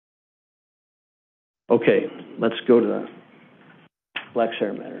Okay, let's go to the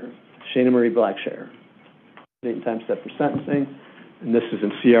Blackshire matter. Shana Marie Blackshire. Date and time set for sentencing, and this is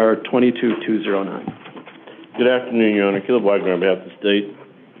in CR 22209. Good afternoon, Your Honor. Caleb Wagner on behalf of the state.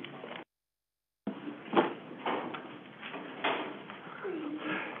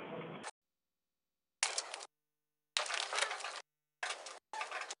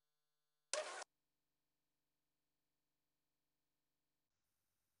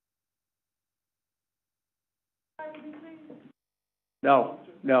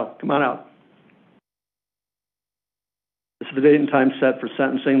 No, come on out. This is the date and time set for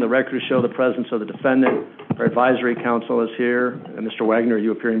sentencing. The records show the presence of the defendant. Our advisory counsel is here. Mr. Wagner, are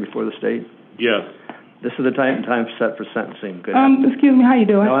you appearing before the state? Yes. This is the date and time set for sentencing. Good. Excuse me, how you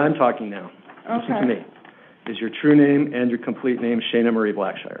doing? No, I'm talking now. Okay. Listen to me. Is your true name and your complete name Shana Marie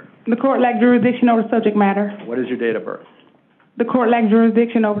Blackshire? The court lacked jurisdiction over the subject matter. What is your date of birth? The court lacked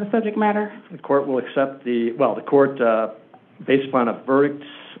jurisdiction over the subject matter. The court will accept the court, based upon a verdict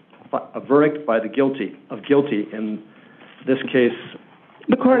by the guilty in this case.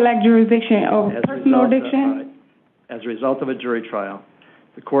 The court lacked jurisdiction over personal addiction. As a result of a jury trial,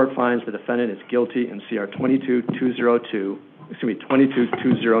 the court finds the defendant is guilty in CR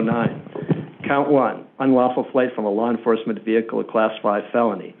 22209. Count 1, unlawful flight from a law enforcement vehicle, a Class 5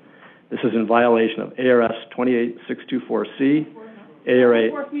 felony. This is in violation of ARS 28624C.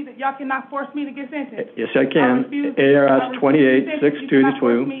 Y'all cannot force me to get sentenced. Yes, I can. ARS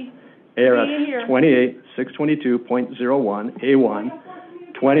 28622, ARS 28622.01, A1,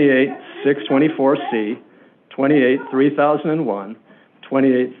 28624C, 283001,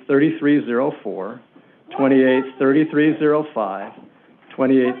 283304, 283305,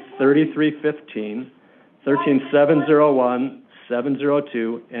 283315, 13701,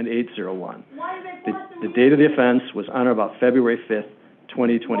 702, and 801. The date of the offense was on or about February 5th,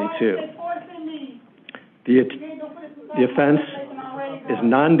 2022. The offense is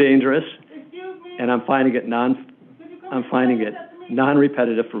non-dangerous, and I'm finding it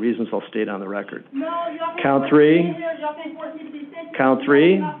non-repetitive for reasons I'll state on the record. Count 3,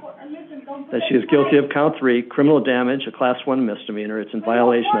 that she is guilty of count 3, criminal damage, a Class 1 misdemeanor. It's in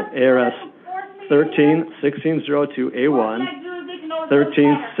violation of ARS 13-1602A1,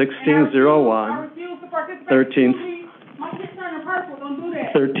 13-1601,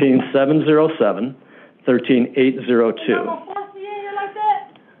 13-707, 13-802.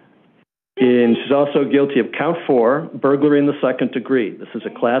 And she's also guilty of count 4, burglary in the second degree. This is a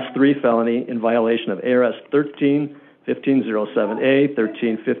Class 3 felony in violation of ARS 13-1507A,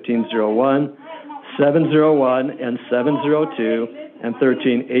 13-1501, 701, and 702, and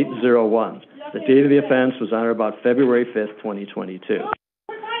 13-801. The date of the offense was on or about February 5th, 2022.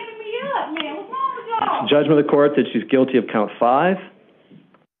 Judgment of the court that she's guilty of count 5,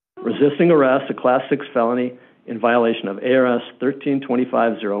 resisting arrest, a Class 6 felony in violation of ARS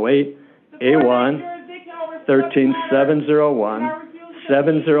 13-2508, A1, 13-701,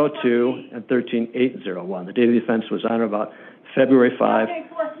 702, and 13-801. The date of the offense was on or about February 5,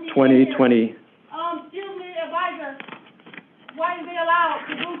 2020. Excuse me, advisor. Why are they allowed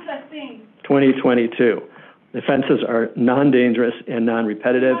to do such things? 2022. The offenses are non-dangerous and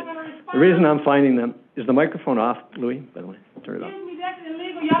non-repetitive. The reason I'm finding them is the microphone off, Louis, by the way. Turn it off. Excuse me, that's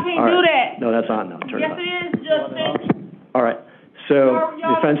illegal. Y'all can't do that. No, that's on now. Turn it off. Yes, it is, Justin. All right. So the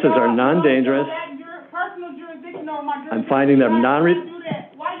offenses are non-dangerous. I'm finding them Why are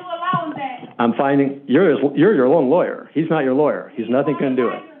you allowing that? I'm finding you're your own lawyer. He's not your lawyer. He's nothing can do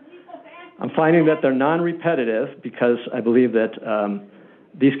it. I'm finding that they're non-repetitive because I believe that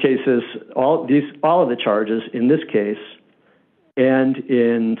these cases, all of the charges in this case and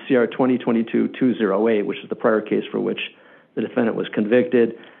in CR 2022-208, which is the prior case for which the defendant was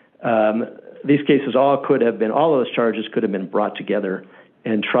convicted, these cases all of those charges could have been brought together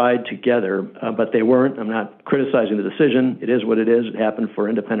and tried together, but they weren't. I'm not criticizing the decision. It is what it is. It happened for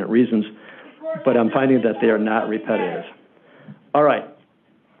independent reasons, but I'm finding that they are not repetitive. All right.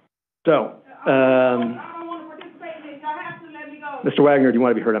 So, Mr. Wagner, do you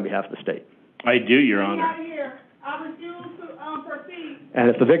want to be heard on behalf of the state? I do, Your Honor. And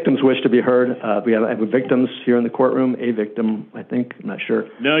if the victims wish to be heard, we have victims here in the courtroom, a victim, I think, I'm not sure.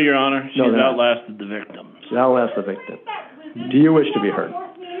 No, Your Honor, she's outlasted the victims. She's outlasted the victim. Do you wish to be heard?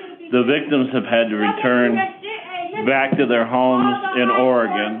 The victims have had to return back to their homes in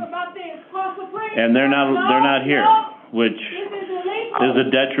Oregon, and they're not here, which is a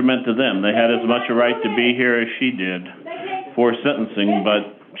detriment to them. They had as much a right to be here as she did for sentencing,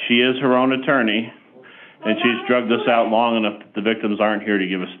 but she is her own attorney, and she's drugged us out long enough that the victims aren't here to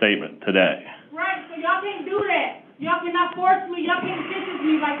give a statement today. Right, so y'all can't do that. Y'all cannot force me. Y'all can't sentence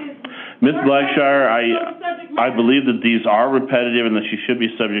me like this. Ms. Blackshire, I believe that these are repetitive and that she should be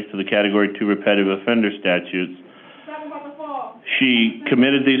subject to the Category 2 repetitive offender statutes. She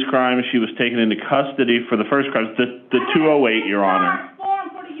committed these crimes. She was taken into custody for the first crimes, the 208, Your Honor.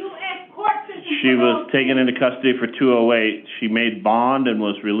 She was taken into custody for 208. She made bond and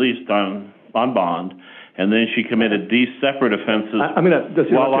was released on bond. And then she committed these separate offenses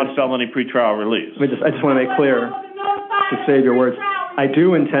while on felony pretrial release. I just want to make clear, to save your words, I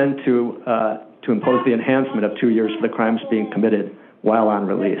do intend to impose the enhancement of 2 years for the crimes being committed while on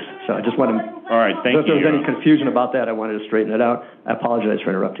release. So I just want to... All right, thank you. If there was any confusion about that, I wanted to straighten it out. I apologize for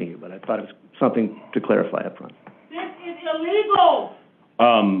interrupting you, but I thought it was something to clarify up front. This is illegal.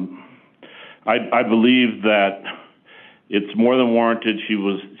 I believe that it's more than warranted. She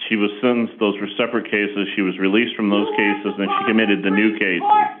was sentenced. Those were separate cases. She was released from those cases, and she committed the new cases.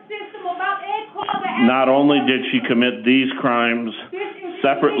 Not only did she commit these crimes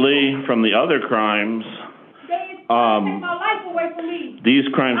separately from the other crimes, these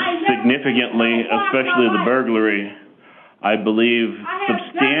crimes significantly, especially the burglary, I believe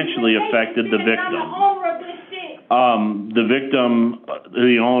substantially affected the victim. The victim,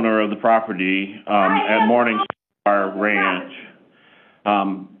 the owner of the property at Morningstar Ranch.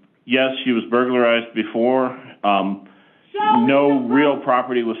 Yes, she was burglarized before. No real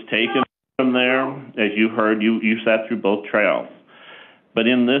property was taken from there. As you heard, you sat through both trials. But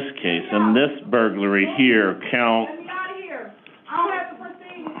in this case, in this burglary here, count...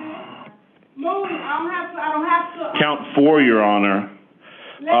 Count 4, Your Honor.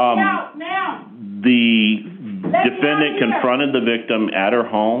 The defendant confronted the victim at her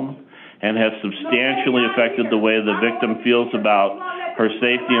home and has substantially affected the way the victim feels about her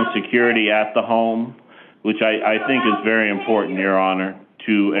safety and security at the home, which I think is very important, Your Honor,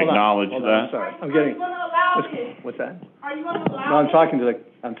 to acknowledge that. I'm sorry. I'm getting... What's that? Are you going to allow... No, I'm talking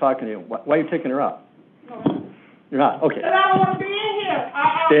to you. Why are you taking her up? No. You're not? Okay. But I don't want to be in here.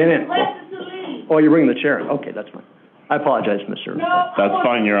 Stay in. To leave. Oh, you're bringing the chair in. Okay, that's fine. I apologize, Mr. No, that's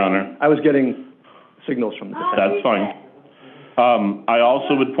fine, Your Honor. I was getting signals from the defense. That's fine. I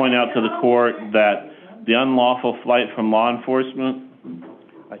also would point out to the court that the unlawful flight from law enforcement...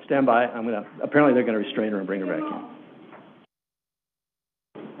 All right, stand by. Apparently they're going to restrain her and bring her back in.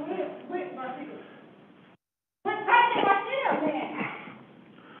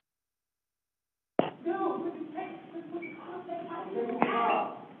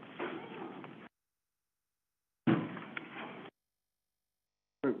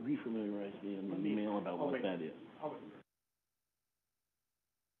 Refamiliarize me in the email about what that is.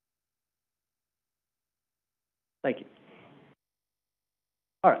 Thank you.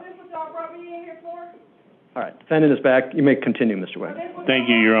 All right. This is what y'all brought me in here for? All right. Defendant is back. You may continue, Mr. Wagner. Thank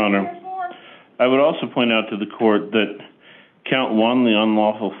you, Your Honor. I would also point out to the court that count 1, the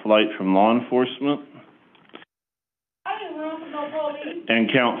unlawful flight from law enforcement,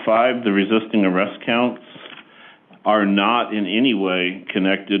 and count 5, the resisting arrest counts, are not in any way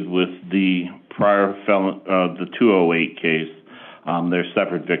connected with the prior the 208 case. They're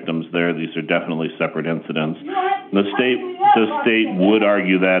separate victims there. These are definitely separate incidents. The state would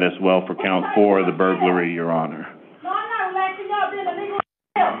argue that as well for count 4, the burglary, Your Honor. No, I'm not relaxing. Y'all being illegal.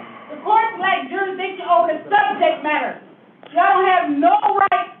 The court lacks jurisdiction over the subject matter. Y'all don't have no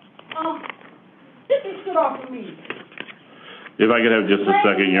right. Get this shit off of me. If I could have just a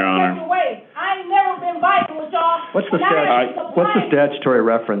second, Your Honor. I ain't never been fighting with y'all. What's the statutory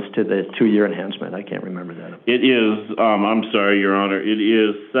reference to the 2-year enhancement? I can't remember that. It is, I'm sorry, Your Honor, it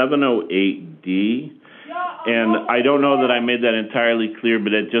is 708D. And I don't know that I made that entirely clear,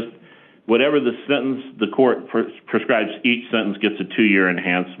 but it just, whatever the sentence the court prescribes, each sentence gets a 2-year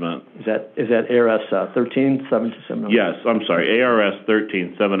enhancement. Is that ARS 13-707? Yes, I'm sorry, ARS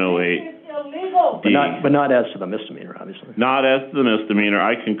 13708. But not as to the misdemeanor, obviously. Not as to the misdemeanor.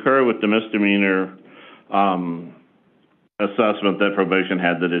 I concur with the misdemeanor assessment that probation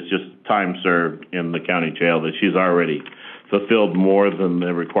had, that it's just time served in the county jail, that she's already fulfilled more than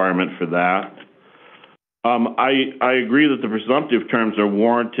the requirement for that. I agree that the presumptive terms are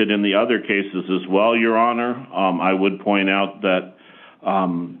warranted in the other cases as well, Your Honor. I would point out that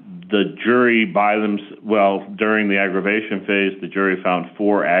the jury during the aggravation phase, the jury found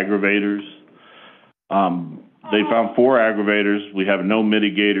 4 aggravators. They found 4 aggravators. We have no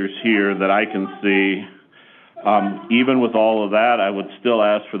mitigators here that I can see. Even with all of that, I would still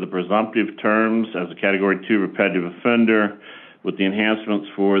ask for the presumptive terms as a Category 2 repetitive offender with the enhancements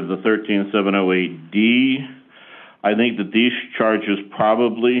for the 13708D. I think that these charges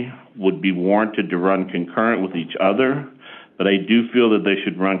probably would be warranted to run concurrent with each other, but I do feel that they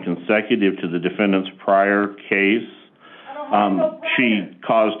should run consecutive to the defendant's prior case. She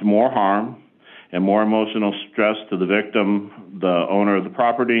caused more harm and more emotional stress to the victim, the owner of the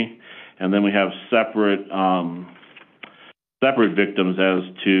property, and then we have separate victims as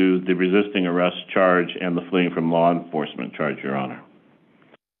to the resisting arrest charge and the fleeing from law enforcement charge, Your Honor.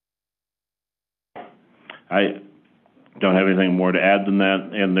 I don't have anything more to add than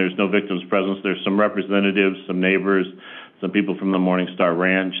that, and there's no victim's presence. There's some representatives, some neighbors, some people from the Morningstar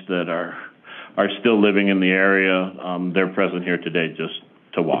Ranch that are still living in the area. They're present here today just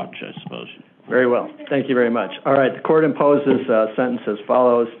to watch, I suppose. Very well. Thank you very much. All right, the court imposes a sentence as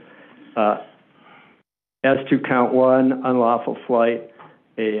follows. As to count one, unlawful flight,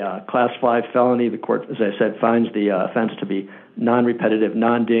 a Class 5 felony, the court, as I said, finds the offense to be non-repetitive,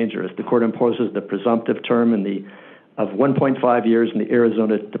 non-dangerous. The court imposes the presumptive term of 1.5 years in the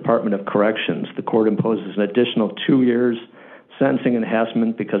Arizona Department of Corrections. The court imposes an additional 2 years sentencing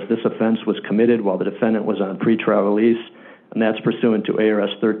enhancement because this offense was committed while the defendant was on pretrial release, and that's pursuant to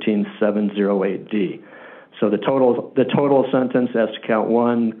ARS 13708D. So the total sentence as to count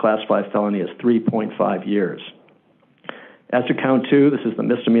one, Class 5 felony, is 3.5 years. As to count two, this is the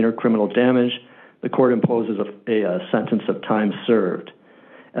misdemeanor criminal damage. The court imposes a sentence of time served.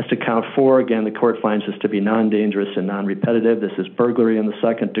 As to count four, again, the court finds this to be non-dangerous and non-repetitive. This is burglary in the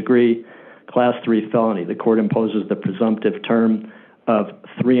second degree, Class 3 felony. The court imposes the presumptive term of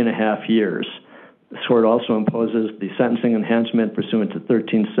 3.5 years. This court also imposes the sentencing enhancement pursuant to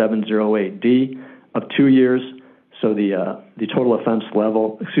 13708D of 2 years. So the total offense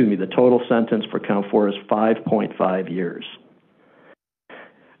level, the total sentence for count four is 5.5 years.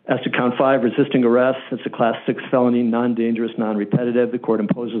 As to count five, resisting arrest, it's a Class 6 felony, non-dangerous, non-repetitive. The court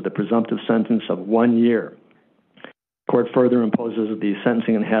imposes the presumptive sentence of 1 year. The court further imposes the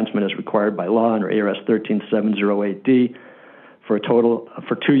sentencing enhancement as required by law under ARS 13708D for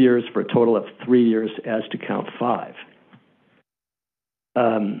 2 years for a total of 3 years as to count five.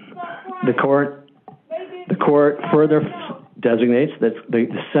 The court further designates that the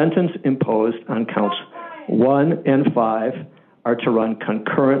sentence imposed on counts 1 and 5 are to run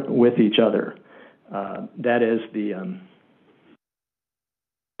concurrent with each other. That is the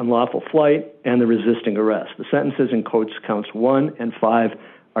unlawful flight and the resisting arrest. The sentences in counts 1 and 5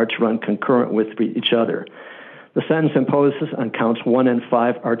 are to run concurrent with each other. The sentence imposed on counts 1 and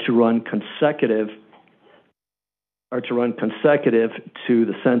 5 are to run consecutive to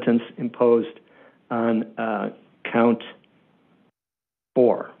the sentence imposed on count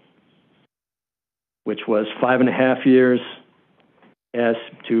 4, which was 5.5 years as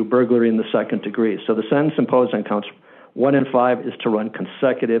to burglary in the second degree. So the sentence imposed on counts 1 and 5 is to run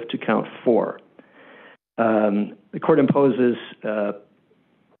consecutive to count 4. The court imposes the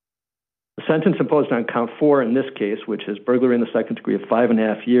sentence imposed on count 4 in this case, which is burglary in the second degree of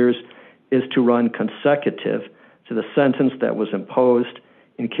 5.5 years, is to run consecutive to the sentence that was imposed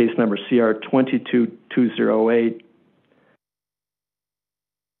in case number CR 22208.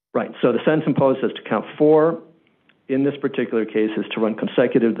 Right, so the sentence imposed as to count 4 in this particular case is to run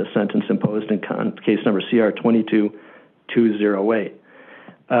consecutive to the sentence imposed in case number CR 22208.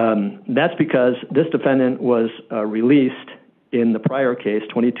 That's because this defendant was released in the prior case,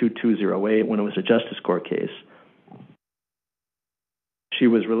 22208, when it was a justice court case. She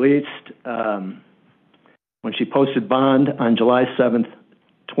was released when she posted bond on July 7th,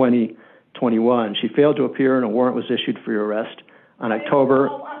 2021. She failed to appear and a warrant was issued for your arrest on October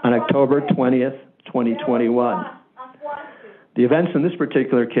 20th, 2021. The events in this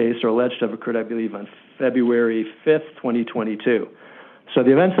particular case are alleged to have occurred, I believe, on February 5th, 2022. So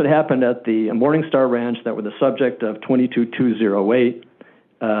the events that happened at the Morningstar Ranch that were the subject of 22208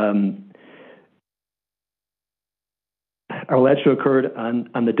 are alleged to have occurred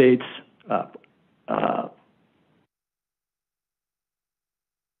on the dates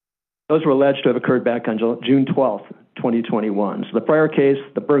those were alleged to have occurred back on June 12th, 2021. So the prior case,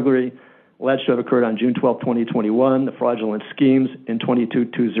 the burglary, alleged to have occurred on June 12, 2021. The fraudulent schemes in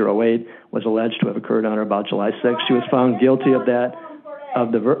 22208 was alleged to have occurred on or about July 6th. She was found guilty of that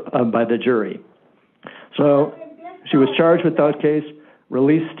by the jury. So she was charged with that case,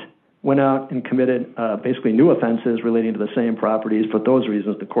 released, went out and committed basically new offenses relating to the same properties. For those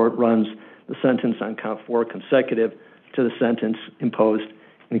reasons, the court runs the sentence on count 4 consecutive to the sentence imposed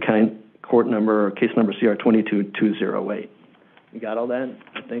in case number CR 22208. You got all that,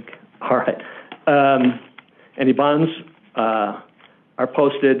 I think? All right. Any bonds are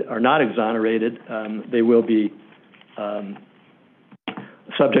posted, are not exonerated. They will be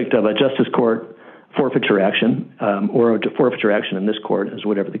subject of a justice court forfeiture action or a forfeiture action in this court, as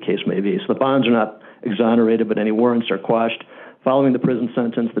whatever the case may be. So the bonds are not exonerated, but any warrants are quashed. Following the prison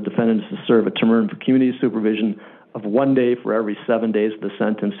sentence, the defendant is to serve a term for community supervision of 1 day for every 7 days of the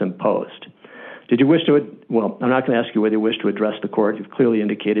sentence imposed. Did you wish to, well, I'm not going to ask you whether you wish to address the court. You've clearly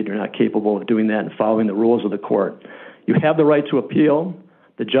indicated you're not capable of doing that and following the rules of the court. You have the right to appeal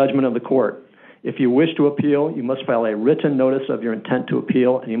the judgment of the court. If you wish to appeal, you must file a written notice of your intent to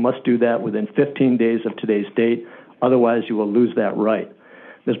appeal, and you must do that within 15 days of today's date. Otherwise, you will lose that right.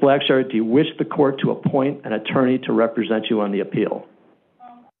 Ms. Blackshear, do you wish the court to appoint an attorney to represent you on the appeal?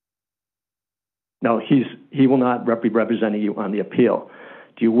 No, he will not be representing you on the appeal.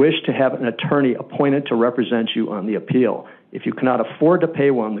 Do you wish to have an attorney appointed to represent you on the appeal? If you cannot afford to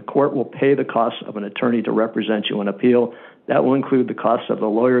pay one, the court will pay the costs of an attorney to represent you on appeal. That will include the costs of the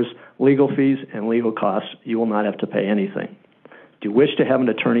lawyer's legal fees and legal costs. You will not have to pay anything. Do you wish to have an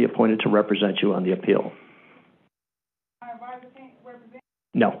attorney appointed to represent you on the appeal?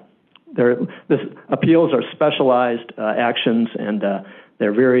 No. Appeals are specialized actions, and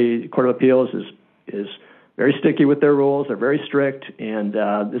Court of Appeals is very sticky with their rules. They're very strict, and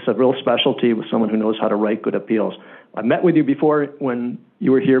it's a real specialty with someone who knows how to write good appeals. I met with you before when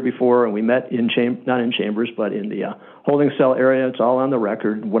you were here before, and we met not in chambers, but in the holding cell area. It's all on the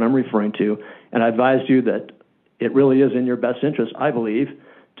record, what I'm referring to, and I advised you that it really is in your best interest, I believe,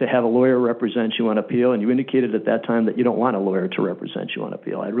 to have a lawyer represent you on appeal, and you indicated at that time that you don't want a lawyer to represent you on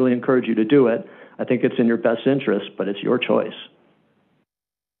appeal. I'd really encourage you to do it. I think it's in your best interest, but it's your choice.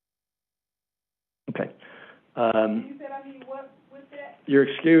 Okay. You said I need what with that? You're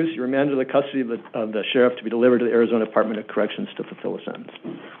excused. You're remanded to the custody of the sheriff to be delivered to the Arizona Department of Corrections to fulfill a sentence.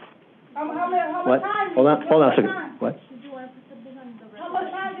 How much What? time? Hold on a second. What? How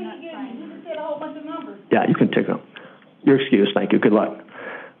much time did you give me? You just said a whole bunch of numbers. Yeah, you can take them. You're excused. Thank you. Good luck.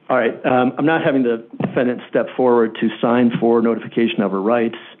 All right. I'm not having the defendant step forward to sign for notification of her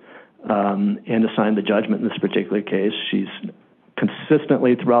rights and to sign the judgment in this particular case. She's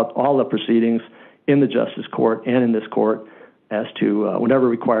consistently throughout all the proceedings in the Justice Court and in this court as to whenever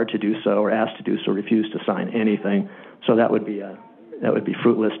required to do so or asked to do so, refused to sign anything. So that would be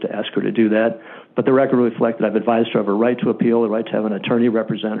fruitless to ask her to do that. But the record will reflect that I've advised her of her right to appeal, the right to have an attorney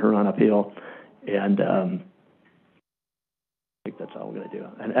represent her on appeal, and I think that's all we're going to do.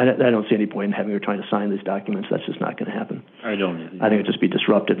 And I don't see any point in having her trying to sign these documents. That's just not going to happen. I don't either. I think it'd just be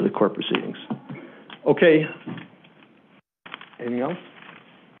disruptive to the court proceedings. Okay. Anything else?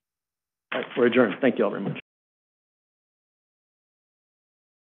 All right, we're adjourned. Thank you all very much.